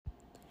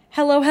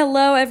Hello,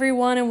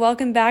 everyone, and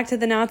welcome back to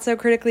the Not So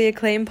Critically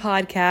Acclaimed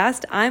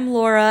podcast. I'm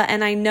Laura,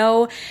 and I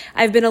know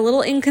I've been a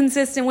little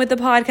inconsistent with the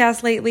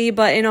podcast lately,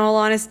 but in all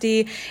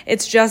honesty,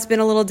 it's just been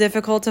a little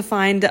difficult to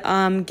find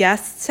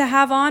guests to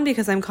have on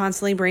because I'm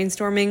constantly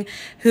brainstorming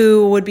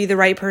who would be the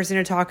right person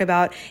to talk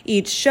about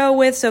each show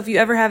with. So if you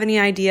ever have any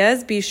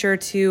ideas, be sure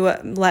to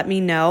let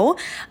me know.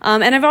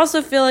 And I've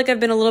also feel like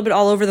I've been a little bit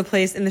all over the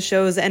place in the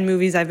shows and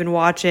movies I've been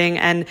watching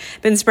and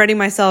been spreading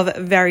myself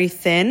very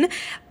thin,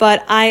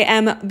 but I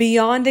am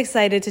beyond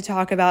excited to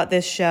talk about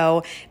this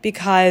show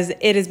because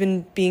it has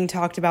been being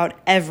talked about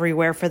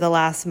everywhere for the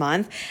last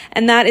month,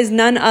 and that is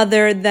none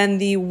other than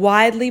the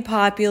widely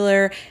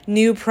popular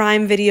new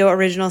Prime Video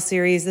original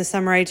series, The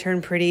Summer I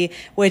Turned Pretty,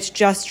 which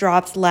just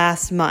dropped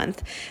last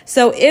month.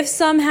 So if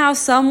somehow,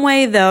 some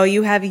way though,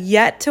 you have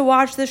yet to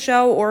watch the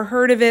show or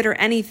heard of it or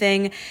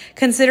anything,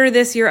 consider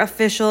this your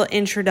official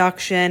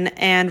introduction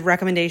and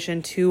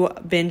recommendation to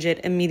binge it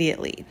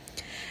immediately.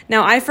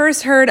 Now, I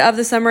first heard of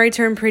The Summer I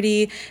Turned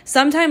Pretty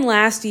sometime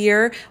last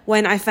year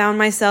when I found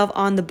myself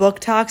on the book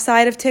talk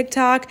side of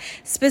TikTok,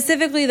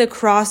 specifically the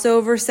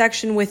crossover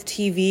section with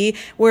TV,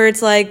 where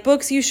it's like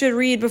books you should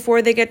read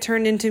before they get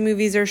turned into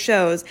movies or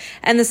shows.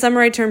 And The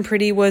Summer I Turned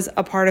Pretty was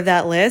a part of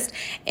that list.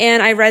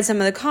 And I read some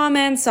of the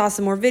comments, saw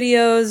some more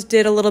videos,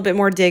 did a little bit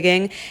more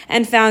digging,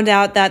 and found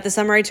out that The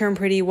Summer I Turned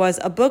Pretty was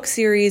a book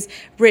series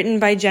written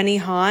by Jenny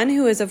Han,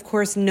 who is, of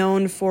course,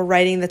 known for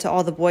writing the To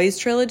All the Boys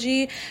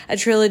trilogy, a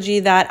trilogy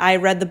that I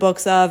read the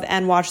books of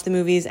and watched the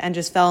movies and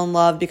just fell in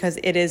love because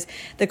it is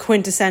the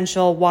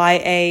quintessential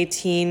YA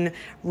teen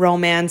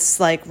romance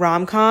like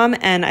rom-com,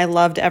 and I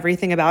loved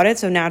everything about it.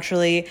 So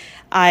naturally,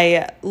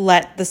 I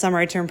let The Summer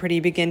I Turned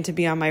Pretty begin to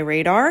be on my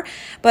radar.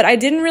 But I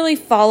didn't really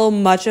follow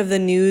much of the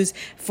news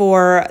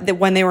for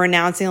when they were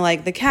announcing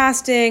like the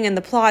casting and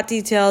the plot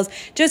details,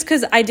 just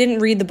because I didn't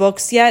read the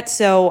books yet,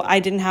 so I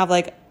didn't have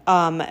like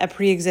a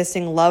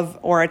pre-existing love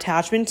or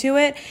attachment to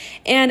it.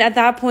 And at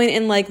that point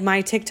in like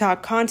my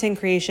TikTok content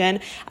creation,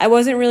 I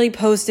wasn't really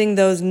posting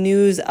those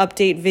news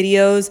update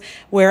videos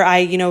where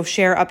I,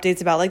 share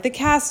updates about like the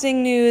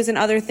casting news and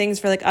other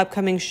things for like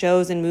upcoming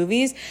shows and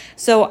movies.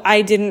 So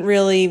I didn't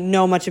really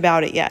know much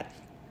about it yet.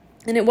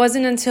 And it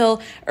wasn't until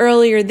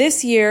earlier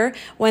this year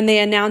when they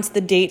announced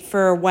the date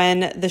for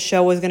when the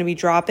show was going to be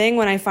dropping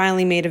when I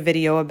finally made a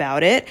video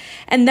about it.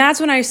 And that's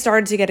when I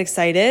started to get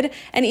excited.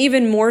 And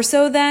even more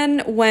so then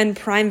when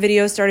Prime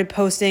Video started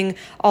posting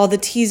all the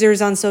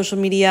teasers on social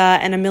media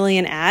and a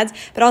million ads.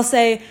 But I'll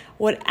say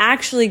what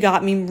actually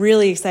got me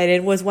really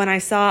excited was when I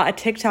saw a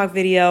TikTok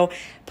video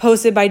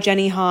posted by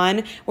Jenny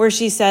Han, where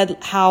she said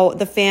how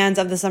the fans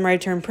of The Summer I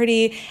Turned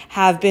Pretty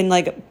have been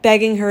like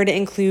begging her to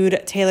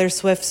include Taylor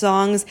Swift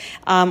songs,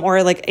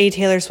 or like a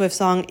Taylor Swift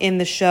song in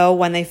the show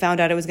when they found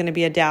out it was going to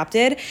be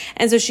adapted.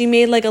 And so she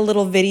made like a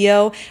little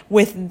video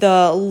with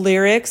the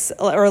lyrics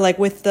or like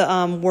with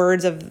the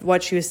words of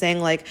what she was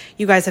saying, like,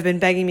 you guys have been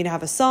begging me to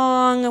have a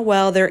song.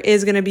 Well, there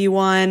is going to be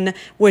one.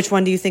 Which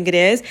one do you think it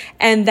is?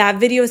 And that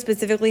video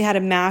specifically had a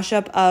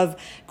mashup of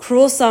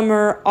Cruel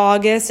Summer,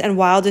 August, and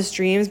Wildest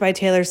Dreams by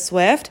Taylor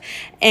Swift,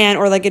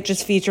 or like it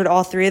just featured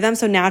all three of them.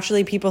 So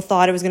naturally people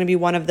thought it was going to be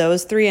one of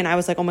those three, and I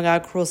was like, oh my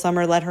god, Cruel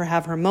Summer, let her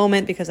have her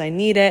moment because I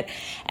need it.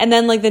 And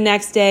then like the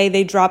next day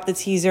they dropped the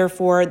teaser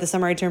for The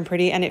Summer I Turned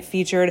Pretty, and it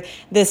featured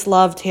This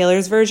Love,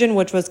 Taylor's version,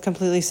 which was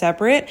completely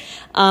separate,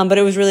 but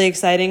it was really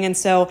exciting. And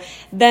so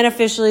then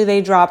officially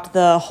they dropped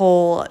the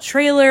whole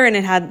trailer and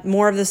it had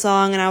more of the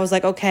song, and I was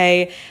like,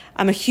 okay,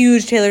 I'm a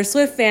huge Taylor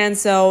Swift fan,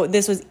 so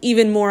this was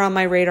even more on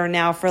my radar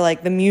now for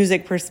like the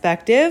music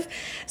perspective.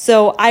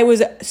 So I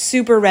was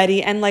super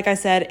ready, and like I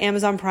said,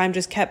 Amazon Prime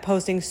just kept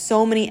posting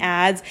so many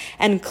ads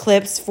and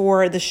clips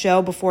for the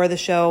show before the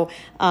show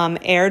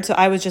aired. So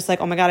I was just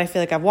like, oh my god, I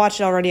feel like I've watched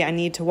it already. I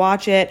need to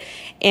watch it.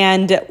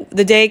 And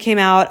the day it came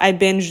out, I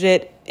binged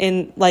it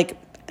in like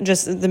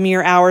just the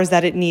mere hours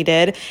that it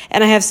needed.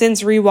 And I have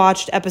since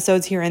rewatched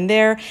episodes here and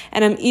there,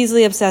 and I'm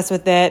easily obsessed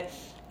with it.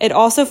 It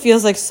also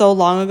feels like so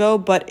long ago,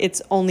 but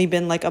it's only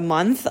been like a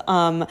month.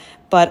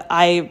 But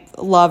I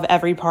love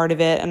every part of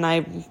it, and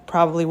I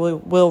probably will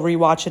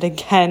rewatch it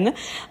again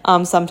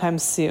sometime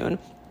soon.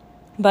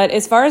 But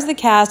as far as the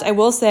cast, I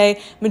will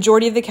say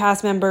majority of the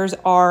cast members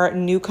are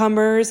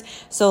newcomers.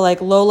 So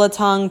like Lola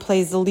Tung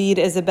plays the lead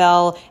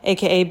Isabel,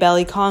 aka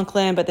Belly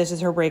Conklin, but this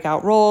is her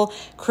breakout role.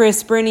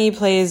 Chris Brinney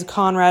plays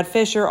Conrad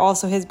Fisher,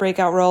 also his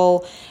breakout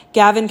role.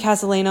 Gavin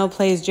Castellano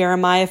plays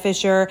Jeremiah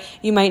Fisher.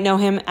 You might know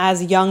him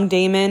as young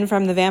Damon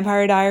from The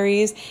Vampire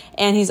Diaries.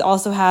 And he's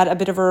also had a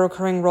bit of a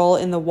recurring role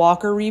in the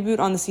Walker reboot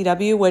on the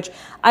CW, which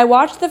I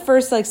watched the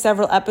first like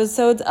several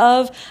episodes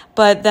of,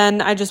 but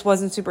then I just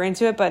wasn't super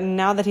into it. But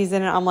now that he's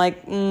in it, I'm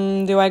like,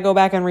 do I go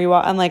back and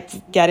rewatch and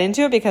like get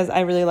into it because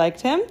I really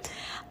liked him.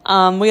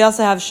 We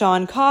also have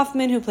Sean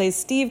Kaufman, who plays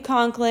Steve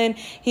Conklin.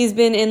 He's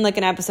been in like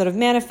an episode of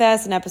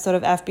Manifest, an episode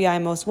of FBI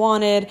Most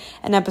Wanted,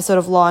 an episode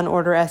of Law and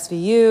Order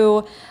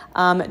SVU.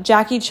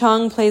 Jackie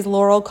Chung plays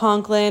Laurel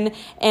Conklin.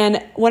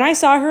 And when I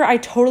saw her, I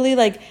totally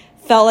like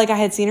felt like I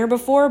had seen her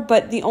before,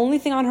 but the only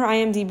thing on her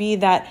IMDb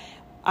that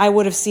I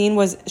would have seen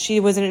was she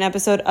was in an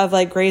episode of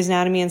like Grey's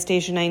Anatomy and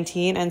Station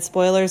 19, and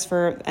spoilers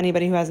for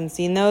anybody who hasn't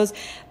seen those,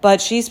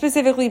 but she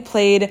specifically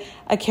played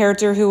a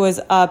character who was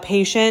a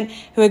patient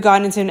who had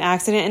gotten into an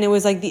accident, and it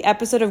was like the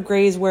episode of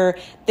Grey's where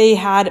they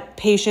had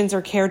patients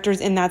or characters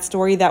in that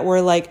story that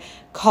were like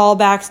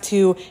callbacks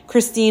to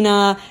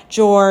Christina,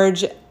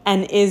 George,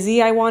 and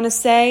Izzy, I want to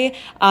say,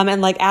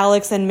 and like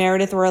Alex and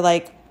Meredith were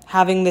like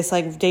having this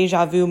like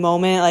deja vu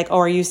moment, like, oh,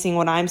 are you seeing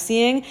what I'm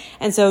seeing?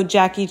 And so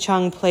Jackie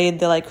Chung played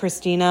the like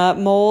Christina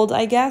mold,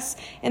 I guess,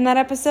 in that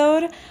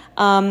episode.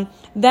 Then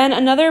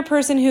another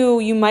person who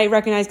you might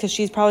recognize because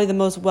she's probably the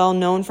most well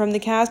known from the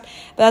cast,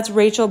 but that's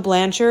Rachel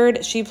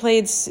Blanchard. She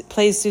plays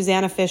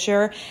Susanna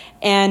Fisher,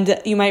 and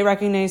you might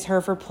recognize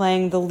her for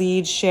playing the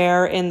lead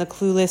Cher in the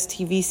Clueless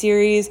TV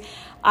series.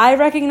 I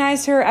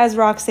recognized her as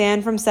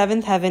Roxanne from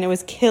Seventh Heaven. It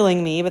was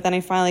killing me, but then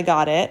I finally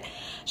got it.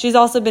 She's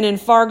also been in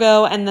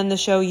Fargo and then the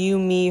show You,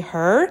 Me,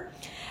 Her.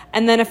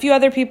 And then a few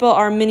other people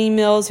are Minnie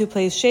Mills, who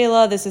plays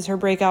Shayla. This is her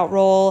breakout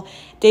role.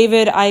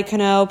 David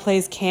Iacono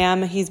plays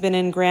Cam. He's been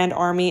in Grand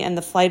Army and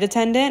The Flight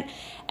Attendant.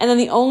 And then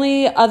the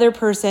only other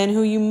person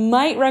who you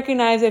might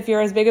recognize if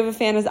you're as big of a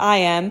fan as I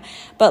am,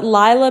 but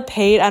Lila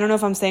Pate, I don't know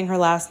if I'm saying her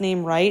last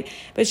name right,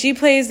 but she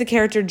plays the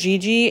character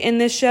Gigi in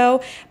this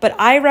show. But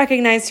I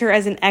recognized her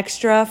as an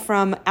extra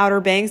from Outer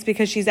Banks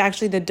because she's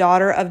actually the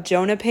daughter of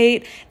Jonah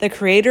Pate, the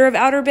creator of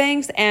Outer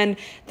Banks. And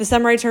The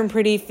Summer I Turned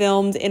Pretty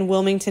filmed in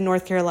Wilmington,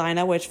 North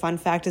Carolina, which, fun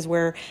fact, is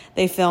where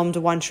they filmed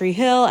One Tree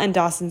Hill and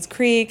Dawson's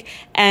Creek.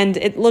 And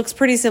it looks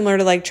pretty similar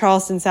to like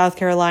Charleston, South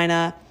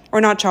Carolina, or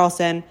not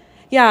Charleston.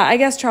 Yeah, I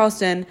guess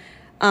Charleston,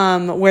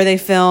 where they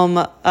film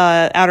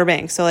Outer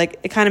Banks. So, like,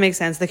 it kind of makes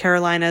sense. The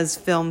Carolinas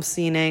film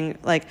scening,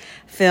 like,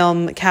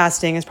 film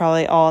casting is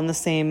probably all in the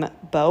same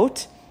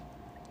boat.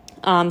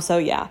 So,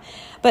 yeah.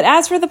 But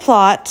as for the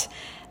plot,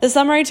 The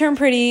Summer I Turned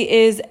Pretty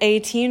is a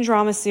teen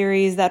drama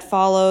series that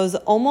follows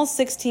almost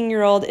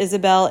 16-year-old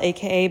Isabel,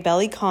 a.k.a.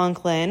 Belly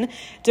Conklin,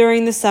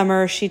 during the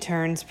summer she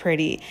turns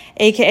pretty,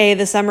 a.k.a.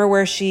 the summer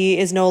where she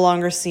is no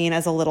longer seen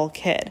as a little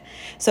kid.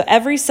 So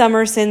every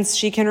summer since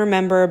she can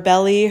remember,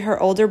 Belly, her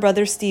older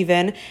brother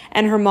Stephen,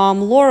 and her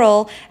mom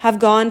Laurel have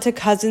gone to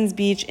Cousins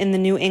Beach in the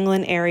New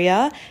England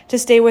area to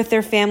stay with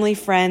their family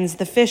friends,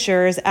 the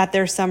Fishers, at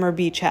their summer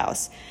beach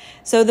house.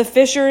 So the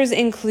Fishers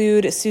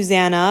include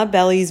Susanna,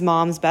 Belly's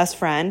mom's best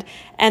friend,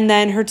 and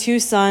then her two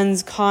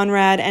sons,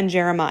 Conrad and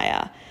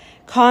Jeremiah.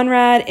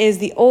 Conrad is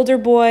the older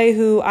boy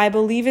who I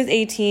believe is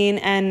 18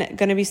 and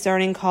going to be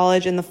starting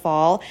college in the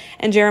fall,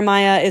 and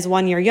Jeremiah is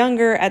 1 year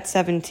younger at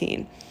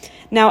 17.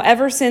 Now,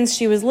 ever since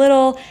she was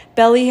little,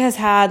 Belly has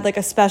had like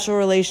a special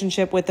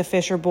relationship with the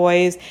Fisher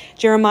boys.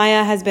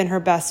 Jeremiah has been her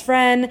best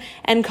friend,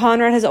 and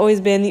Conrad has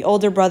always been the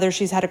older brother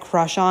she's had a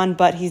crush on,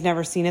 but he's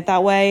never seen it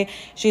that way.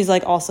 She's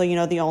like also,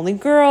 the only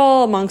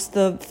girl amongst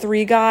the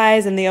three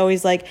guys, and they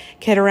always like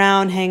kid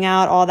around, hang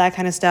out, all that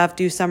kind of stuff,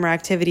 do summer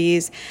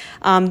activities.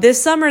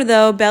 This summer,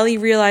 though, Belly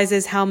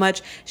realizes how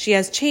much she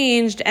has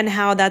changed and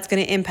how that's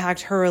going to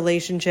impact her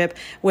relationship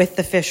with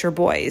the Fisher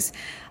boys.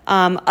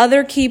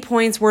 Other key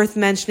points worth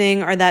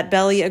mentioning are that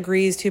Belly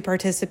agrees to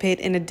participate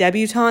in a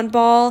debutante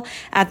ball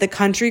at the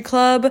country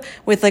club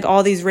with like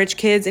all these rich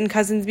kids in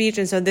Cousins Beach.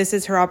 And so this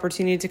is her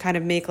opportunity to kind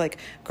of make like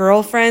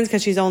girlfriends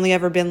because she's only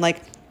ever been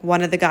like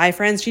one of the guy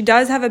friends. She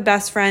does have a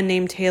best friend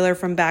named Taylor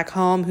from back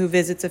home who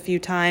visits a few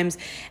times,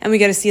 and we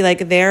get to see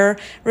like their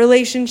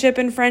relationship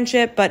and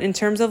friendship. But in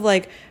terms of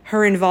like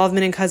her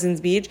involvement in Cousins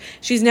Beach,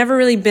 she's never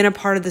really been a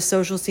part of the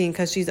social scene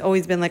because she's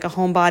always been like a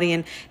homebody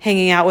and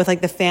hanging out with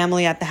like the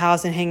family at the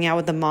house and hanging out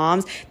with the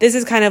moms. This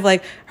is kind of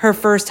like her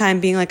first time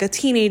being like a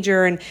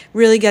teenager and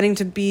really getting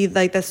to be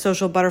like the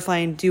social butterfly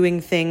and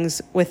doing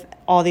things with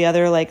all the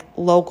other like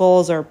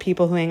locals or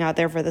people who hang out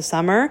there for the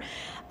summer.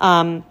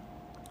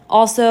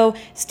 Also,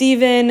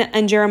 Stephen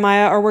and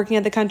Jeremiah are working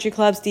at the country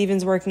club.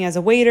 Stephen's working as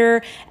a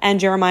waiter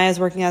and Jeremiah's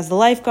working as the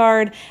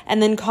lifeguard.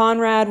 And then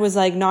Conrad was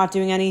like not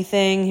doing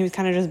anything. He was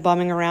kind of just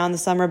bumming around the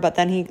summer, but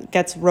then he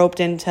gets roped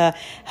into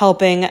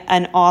helping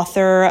an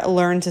author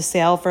learn to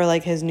sail for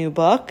like his new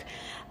book.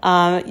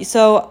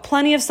 So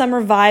plenty of summer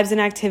vibes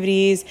and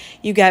activities.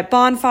 You get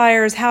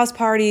bonfires, house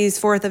parties,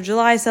 4th of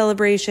July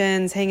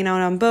celebrations, hanging out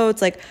on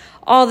boats, like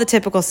all the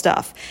typical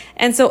stuff.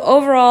 And so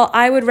overall,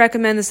 I would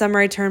recommend The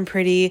Summer I Turned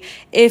Pretty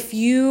if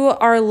you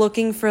are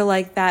looking for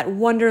like that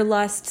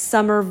wanderlust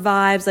summer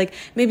vibes. Like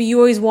maybe you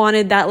always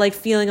wanted that like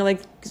feeling of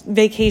like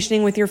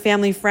vacationing with your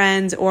family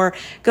friends or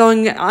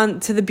going on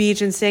to the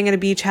beach and staying at a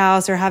beach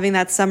house or having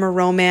that summer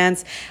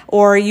romance,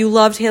 or you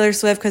love Taylor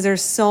Swift because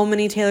there's so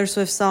many Taylor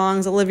Swift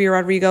songs. Olivia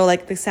Rodrigo,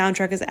 like the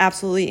soundtrack is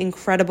absolutely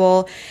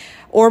incredible.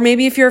 Or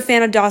maybe if you're a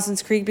fan of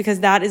Dawson's Creek,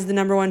 because that is the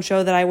number one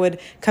show that I would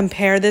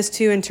compare this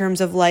to in terms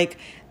of like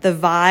the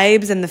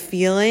vibes and the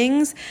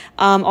feelings.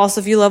 Also,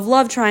 if you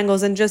love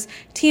triangles and just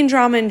teen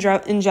drama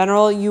in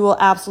general, you will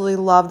absolutely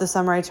love The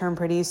Summer I Turned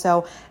Pretty.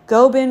 So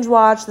go binge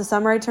watch The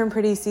Summer I Turned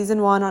Pretty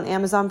Season 1 on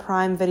Amazon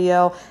Prime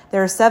Video.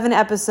 There are 7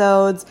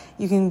 episodes.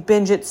 You can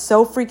binge it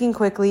so freaking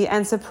quickly.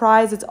 And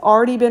surprise, it's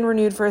already been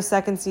renewed for a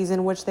second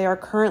season, which they are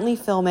currently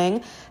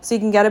filming. So you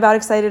can get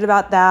excited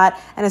about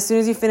that. And as soon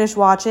as you finish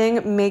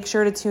watching, make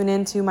sure to tune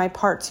in to my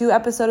part 2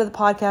 episode of the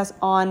podcast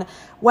on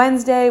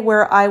Wednesday,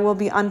 where I will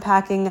be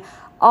unpacking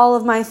all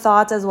of my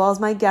thoughts as well as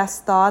my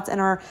guest thoughts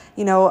and our,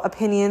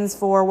 opinions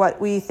for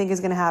what we think is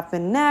going to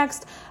happen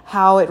next,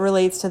 how it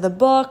relates to the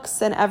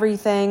books and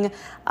everything.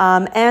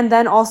 And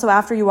then also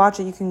after you watch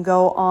it, you can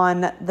go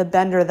on the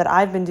bender that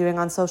I've been doing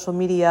on social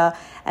media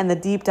and the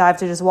deep dive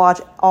to just watch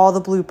all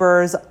the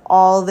bloopers,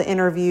 all the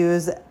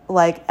interviews,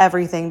 like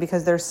everything,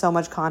 because there's so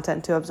much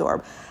content to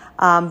absorb.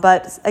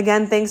 But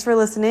again, thanks for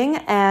listening,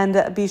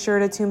 and be sure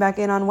to tune back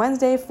in on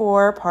Wednesday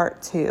for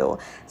part 2.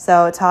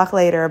 So talk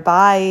later.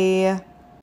 Bye.